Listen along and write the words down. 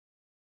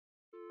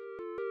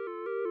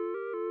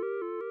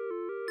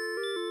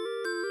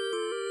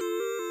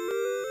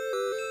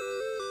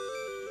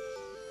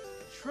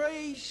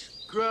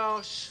Trees,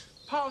 grass,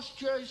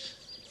 pastures,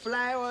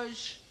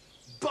 flowers,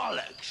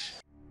 bollocks.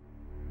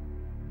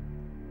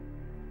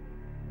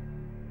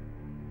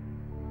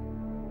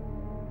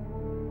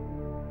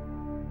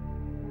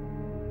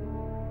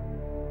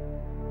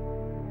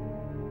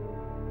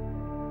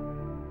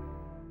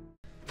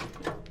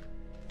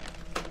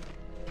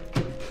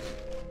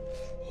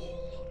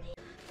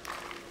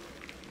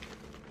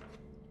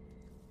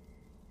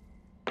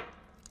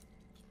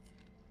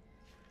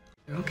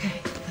 Okay,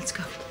 let's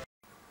go.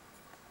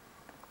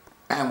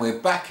 And we're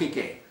back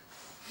again.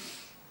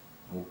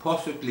 Well,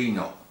 possibly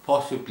not.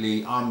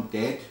 Possibly I'm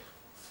dead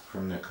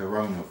from the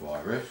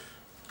coronavirus,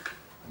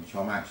 which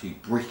I'm actually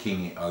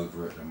bricking it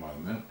over at the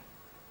moment.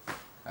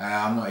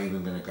 I'm not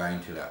even going to go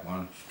into that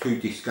one. It's too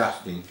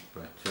disgusting,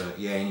 but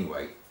yeah,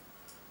 anyway.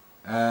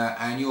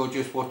 And you're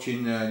just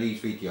watching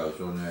these videos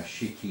on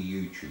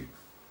shitty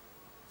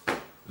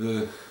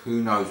YouTube.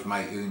 Who knows,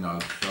 mate, who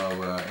knows.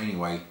 So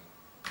anyway,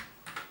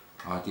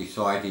 I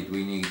decided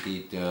we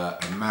needed a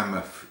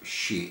mammoth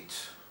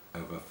shit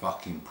of a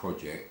fucking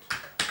project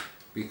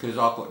because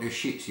I got the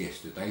shits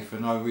yesterday for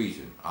no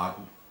reason. I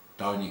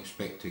don't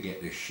expect to get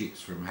the shits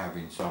from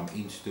having some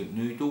instant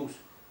noodles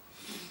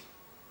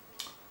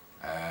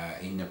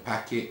in the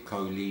packet,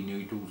 Coley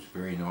noodles,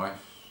 very nice.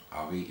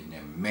 I've eaten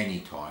them many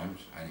times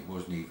and it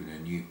wasn't even a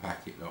new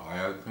packet that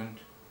I opened.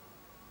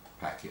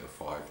 Packet of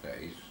 5, that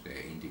is.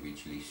 They're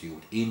individually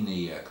sealed in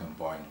the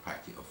combined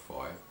packet of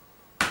 5.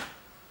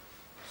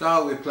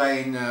 So we're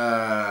playing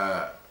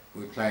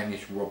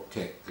this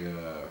Robtek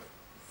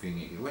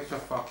thingy. Where's the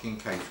fucking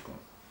case gone?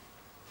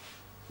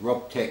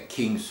 Robtek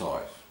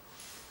Kingsize.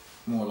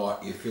 More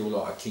like you feel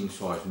like a king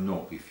size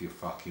knob if you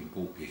fucking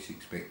bought this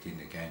expecting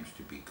the games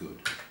to be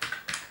good.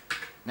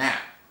 Now,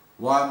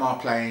 why am I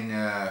playing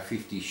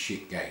 50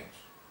 shit games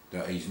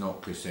that is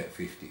not cassette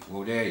 50?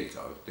 Well, there you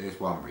go. There's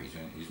one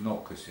reason. It's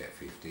not cassette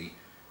 50.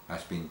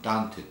 That's been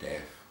done to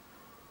death.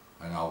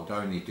 And I would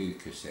only do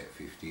cassette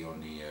 50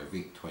 on the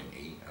VIC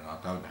 20, and I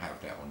don't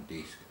have that on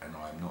disc, and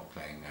I'm not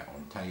playing that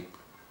on tape.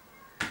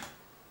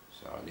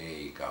 So there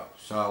you go.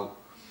 So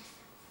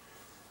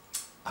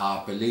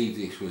I believe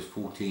this was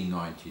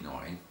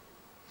 $14.99.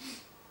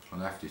 I'll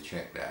have to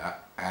check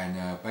that.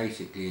 And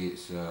basically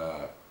it's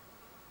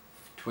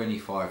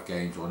 25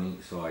 games on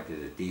each side of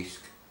the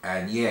disc.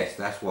 And yes,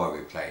 that's why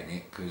we're playing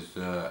it, because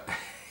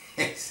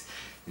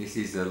this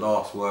is the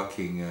last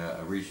working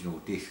original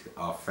disc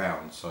I've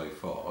found so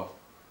far.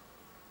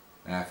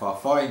 Now if I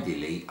find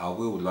delete, I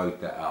will load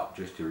that up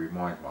just to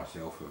remind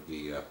myself of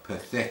the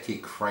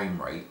pathetic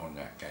frame rate on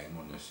that game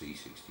on the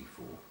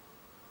C64,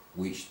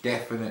 which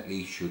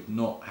definitely should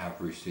not have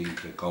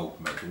received a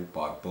gold medal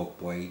by Bob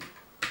Wade.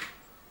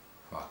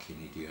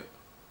 Fucking idiot.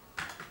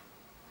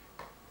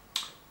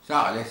 So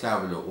let's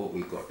have a look what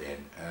we've got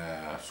then.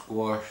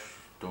 Squash,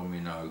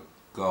 domino,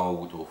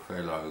 gold,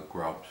 Othello,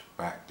 grubs,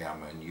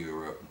 backgammon,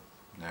 Europe,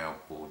 nail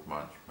board,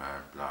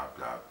 munchman, blah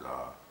blah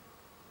blah.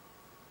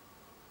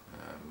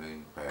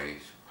 Moon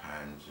base,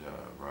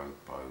 panzer,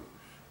 rowboat,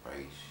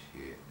 space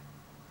hit.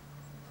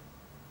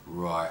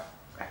 Right.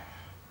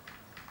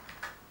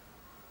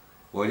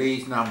 Well,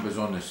 these numbers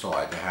on the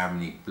side are how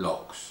many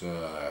blocks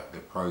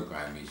the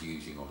program is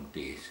using on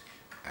disk.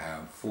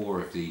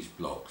 4 of these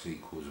blocks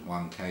equals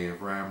 1K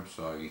of RAM,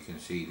 so you can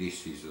see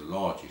this is the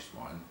largest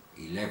one,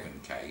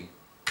 11K.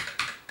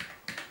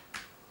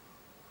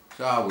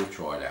 So we'll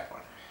try that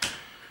one.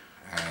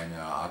 And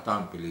I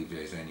don't believe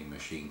there's any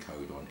machine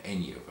code on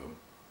any of them.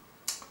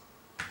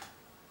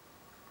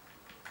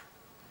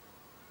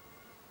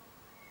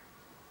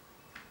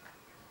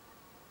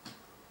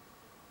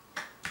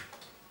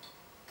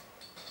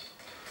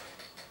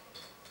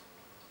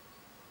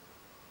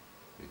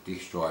 The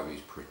disk drive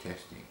is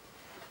protesting.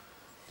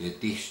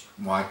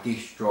 My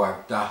disk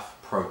drive doth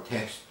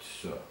protest,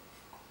 sir.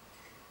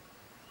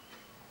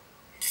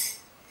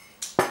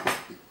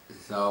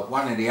 So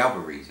one of the other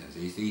reasons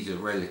is these are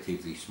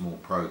relatively small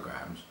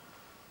programs.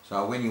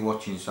 So when you're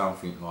watching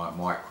something like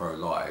Micro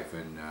Live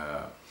and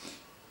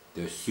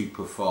the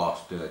super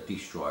fast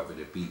disk drive of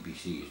the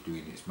BBC is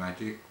doing its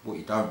magic, what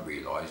you don't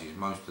realise is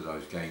most of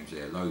those games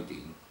they're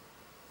loading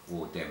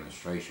or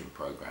demonstration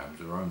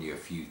programs are only a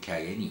few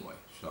K anyway.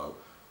 So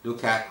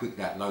look how quick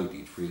that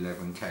loaded for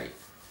 11K.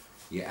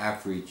 Your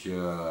average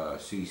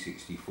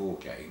C64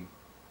 game,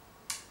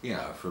 you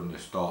know, from the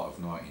start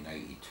of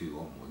 1982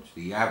 onwards,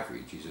 the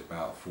average is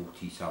about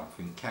 40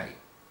 something K.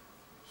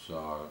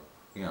 So,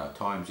 you know,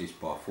 times this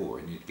by 4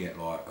 and you'd get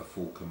like a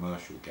full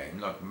commercial game.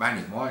 Like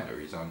Manic Miner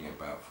is only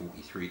about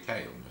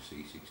 43K on the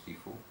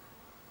C64.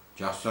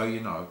 Just so you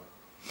know.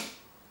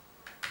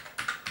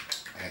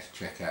 Let's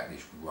check out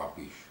this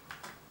rubbish.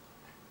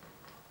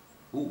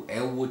 Ooh,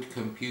 Elwood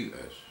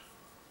Computers.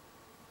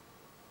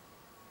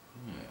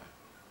 Yeah.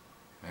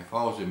 If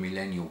I was a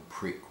millennial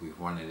prick with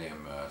one of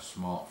them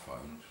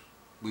smartphones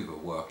with a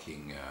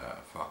working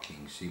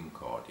fucking SIM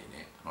card in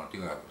it, I do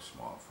have a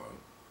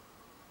smartphone,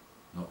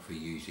 not for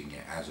using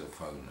it as a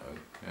phone though,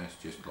 that's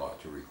just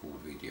like to record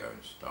video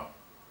and stuff.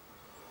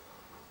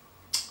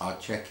 I'd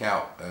check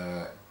out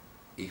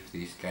if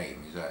this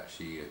game is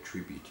actually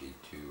attributed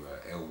to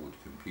Elwood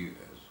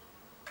computers.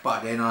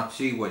 But then I'd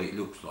see what it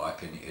looks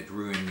like and it'd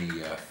ruin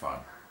the fun.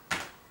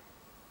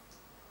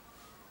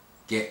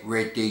 Get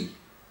ready.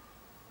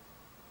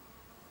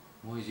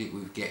 What is it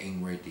with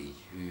getting ready?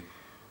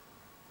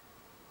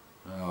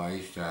 Oh, I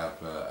used to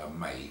have a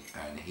mate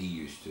and he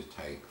used to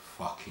take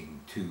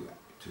fucking 2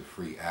 to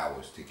 3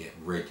 hours to get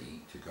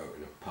ready to go to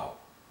the pub.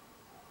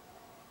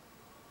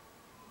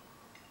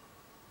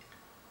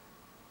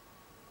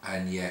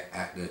 And yet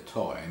at the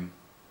time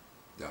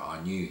that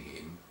I knew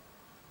him,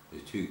 the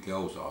 2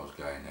 girls I was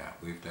going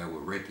out with, they were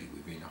ready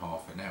within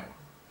half an hour.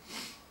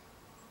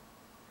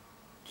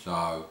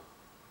 So,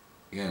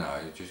 you know,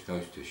 it just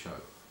goes to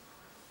show.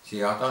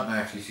 See, I don't know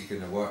if this is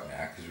going to work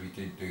now because we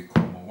didn't do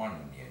Commodore 1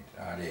 on the end.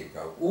 Ah, there you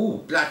go. Oh,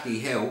 bloody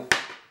hell.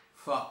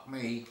 Fuck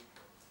me.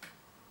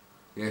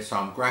 There's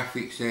some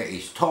graphics there.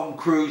 It's Tom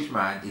Cruise,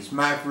 man. It's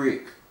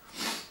Maverick.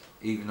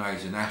 Even though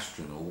he's an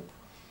astronaut.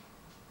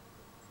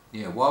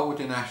 Yeah, why would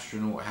an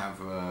astronaut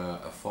have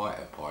a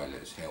fighter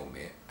pilot's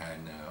helmet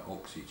and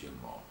oxygen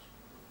mask?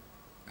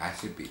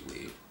 That's a bit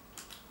weird.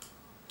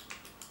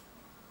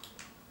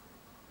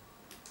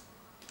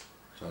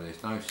 So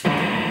there's no...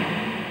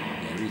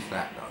 There is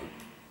that though.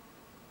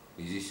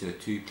 Is this a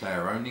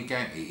 2-player only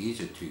game? It is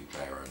a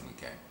 2-player only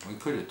game. Well, you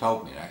could have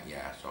told me that, you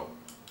asshole.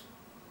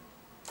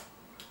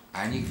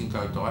 And you can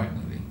go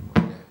diagonally.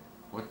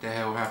 What the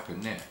hell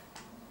happened there?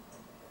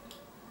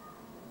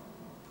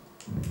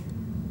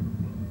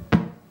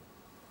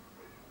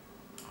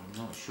 I'm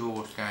not sure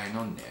what's going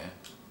on there.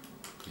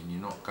 Can you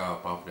not go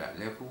above that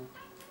level?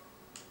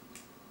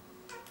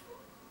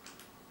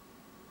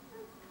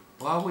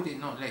 Why would it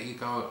not let you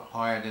go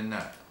higher than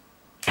that?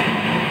 I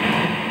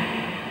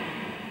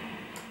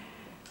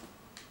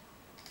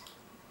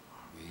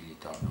really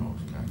don't know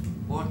what's going on.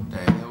 What the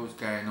hell is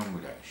going on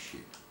with that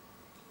shit?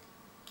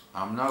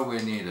 I'm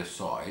nowhere near the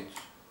sides.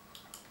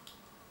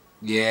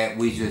 Yeah,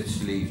 wizard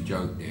sleeve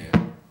joke there.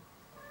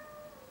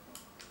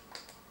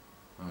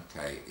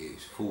 Okay,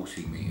 it's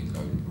forcing me to go.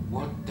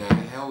 What the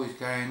hell is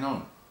going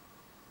on?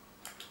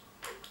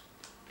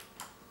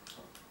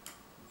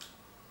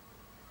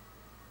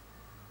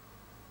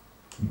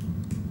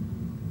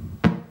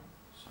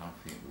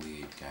 Something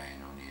weird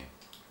going on here.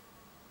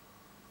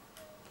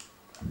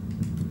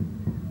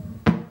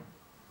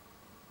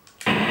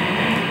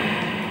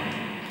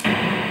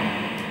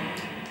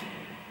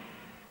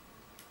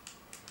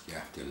 You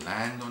have to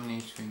land on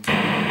these things.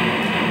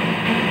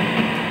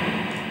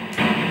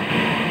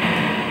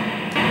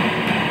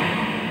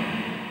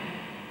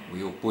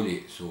 Your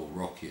bullets or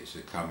rockets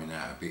are coming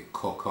out a bit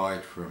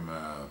cockeyed from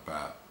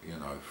about, you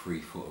know, 3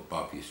 foot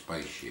above your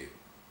spaceship.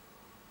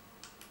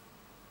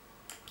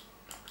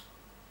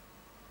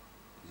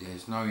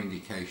 There's no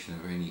indication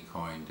of any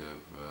kind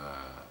of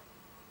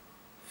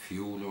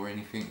fuel or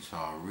anything, so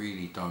I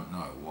really don't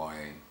know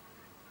why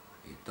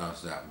it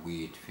does that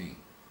weird thing.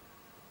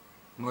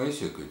 Well,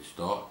 it's a good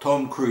start.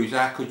 Tom Cruise,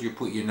 how could you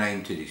put your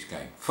name to this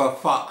game? For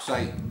fuck's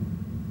sake.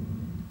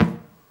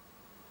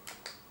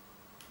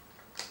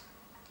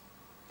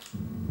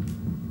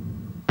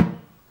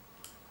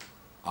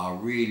 I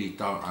really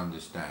don't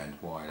understand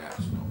why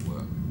that's not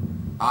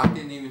working. I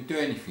didn't even do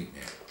anything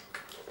there.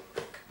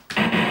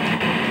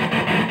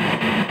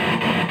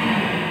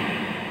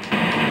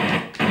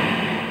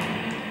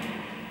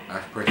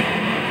 That's pretty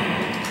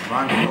nice.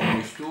 Run, stop,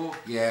 restore.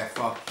 Yeah,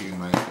 fuck you,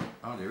 mate.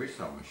 Oh, there is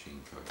some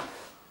machine code.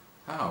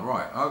 Oh,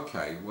 right,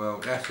 okay. Well,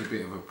 that's a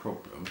bit of a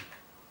problem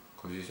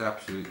because it's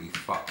absolutely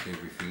fucked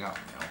everything up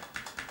now.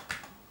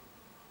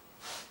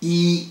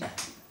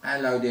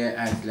 Hello there,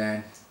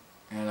 Aslan.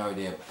 Hello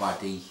there,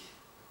 buddy.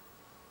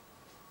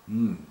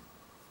 You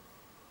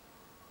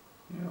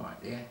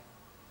right there?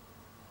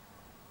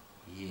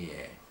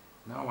 Yeah.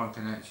 No one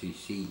can actually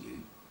see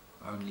you.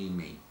 Only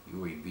me.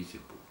 You're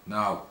invisible.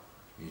 No,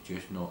 you're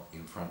just not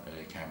in front of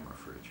the camera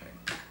for a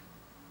change.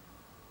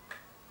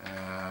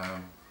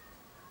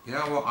 You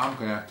know what? I'm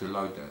going to have to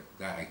load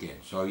that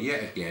again. So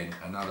yet again,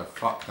 another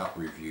fucked up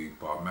review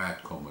by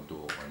Mad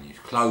Commodore on his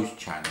closed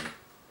channel.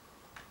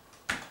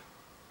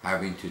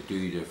 Having to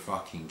do the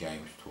fucking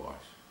games twice.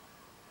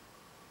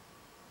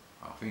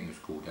 I think it was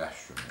called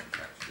Astronauts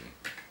actually.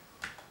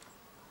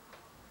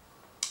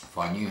 If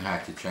I knew how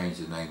to change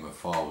the name of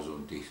files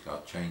on disk,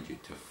 I'd change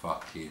it to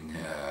fucking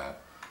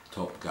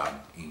Top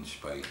Gun in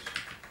space.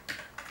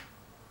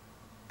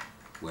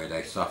 Where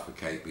they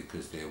suffocate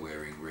because they're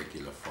wearing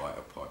regular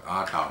fighter pilots.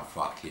 I don't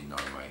fucking know,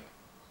 mate.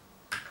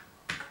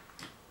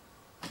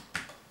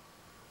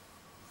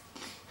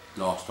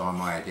 Last time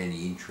I had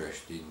any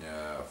interest in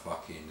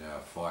fucking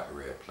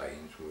fighter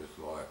airplanes was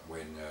like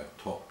when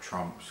top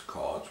trumps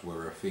cards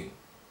were a thing.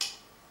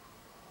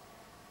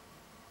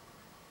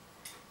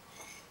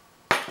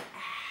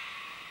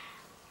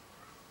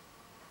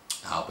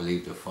 I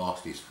believe the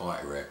fastest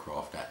fighter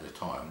aircraft at the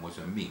time was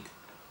a MiG.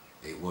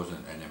 It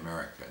wasn't an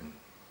American.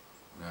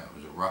 No, it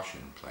was a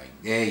Russian plane.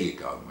 There you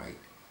go, mate.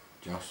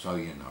 Just so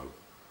you know.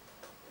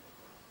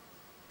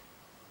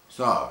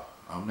 So,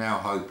 I'm now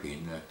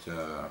hoping that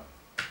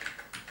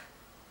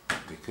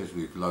because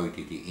we've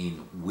loaded it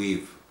in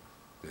with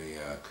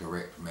the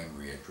correct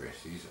memory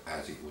addresses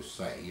as it was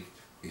saved,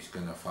 it's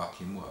gonna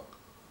fucking work.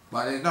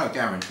 But there's no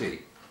guarantee.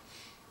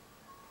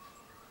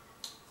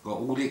 Got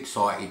all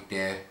excited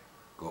there,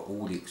 got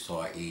all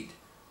excited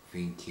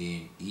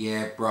thinking,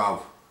 yeah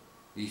bruv,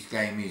 this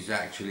game is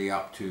actually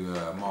up to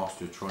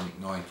Mastertronic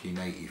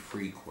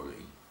 1983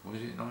 quality.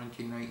 Was it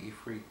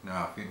 1983? No,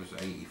 I think it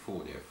was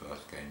 84, their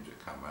first games that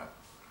come out.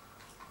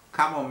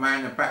 Come on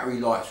man, the battery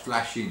light's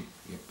flashing,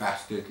 you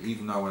bastard.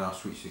 Even though when I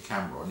switched the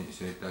camera on it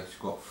said it's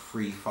got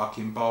 3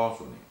 fucking bars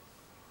on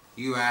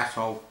it. You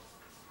asshole.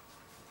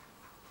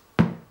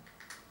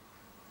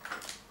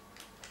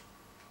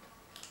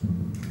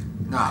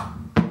 No.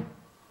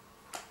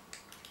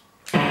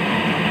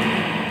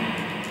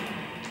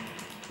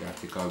 You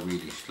have to go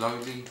really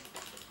slowly.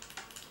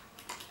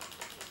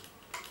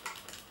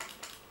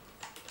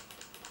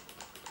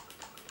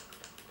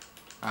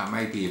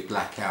 Maybe a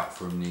blackout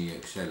from the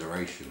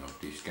acceleration of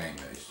this game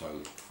that is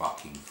so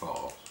fucking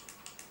fast.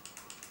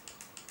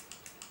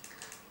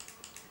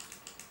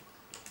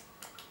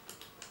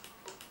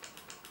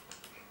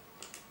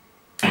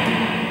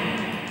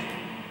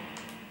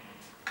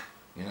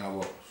 You know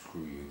what?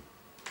 Screw you.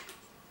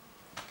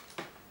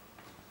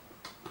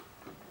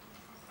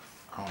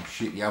 Oh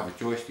shit, the other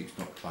joystick's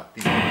not plugged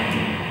in.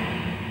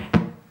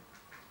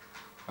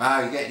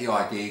 You get the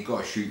idea, you've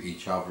got to shoot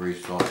each other.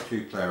 It's like a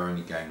 2-player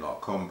only game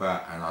like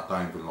combat, and I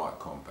don't even like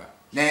combat.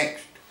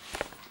 Next!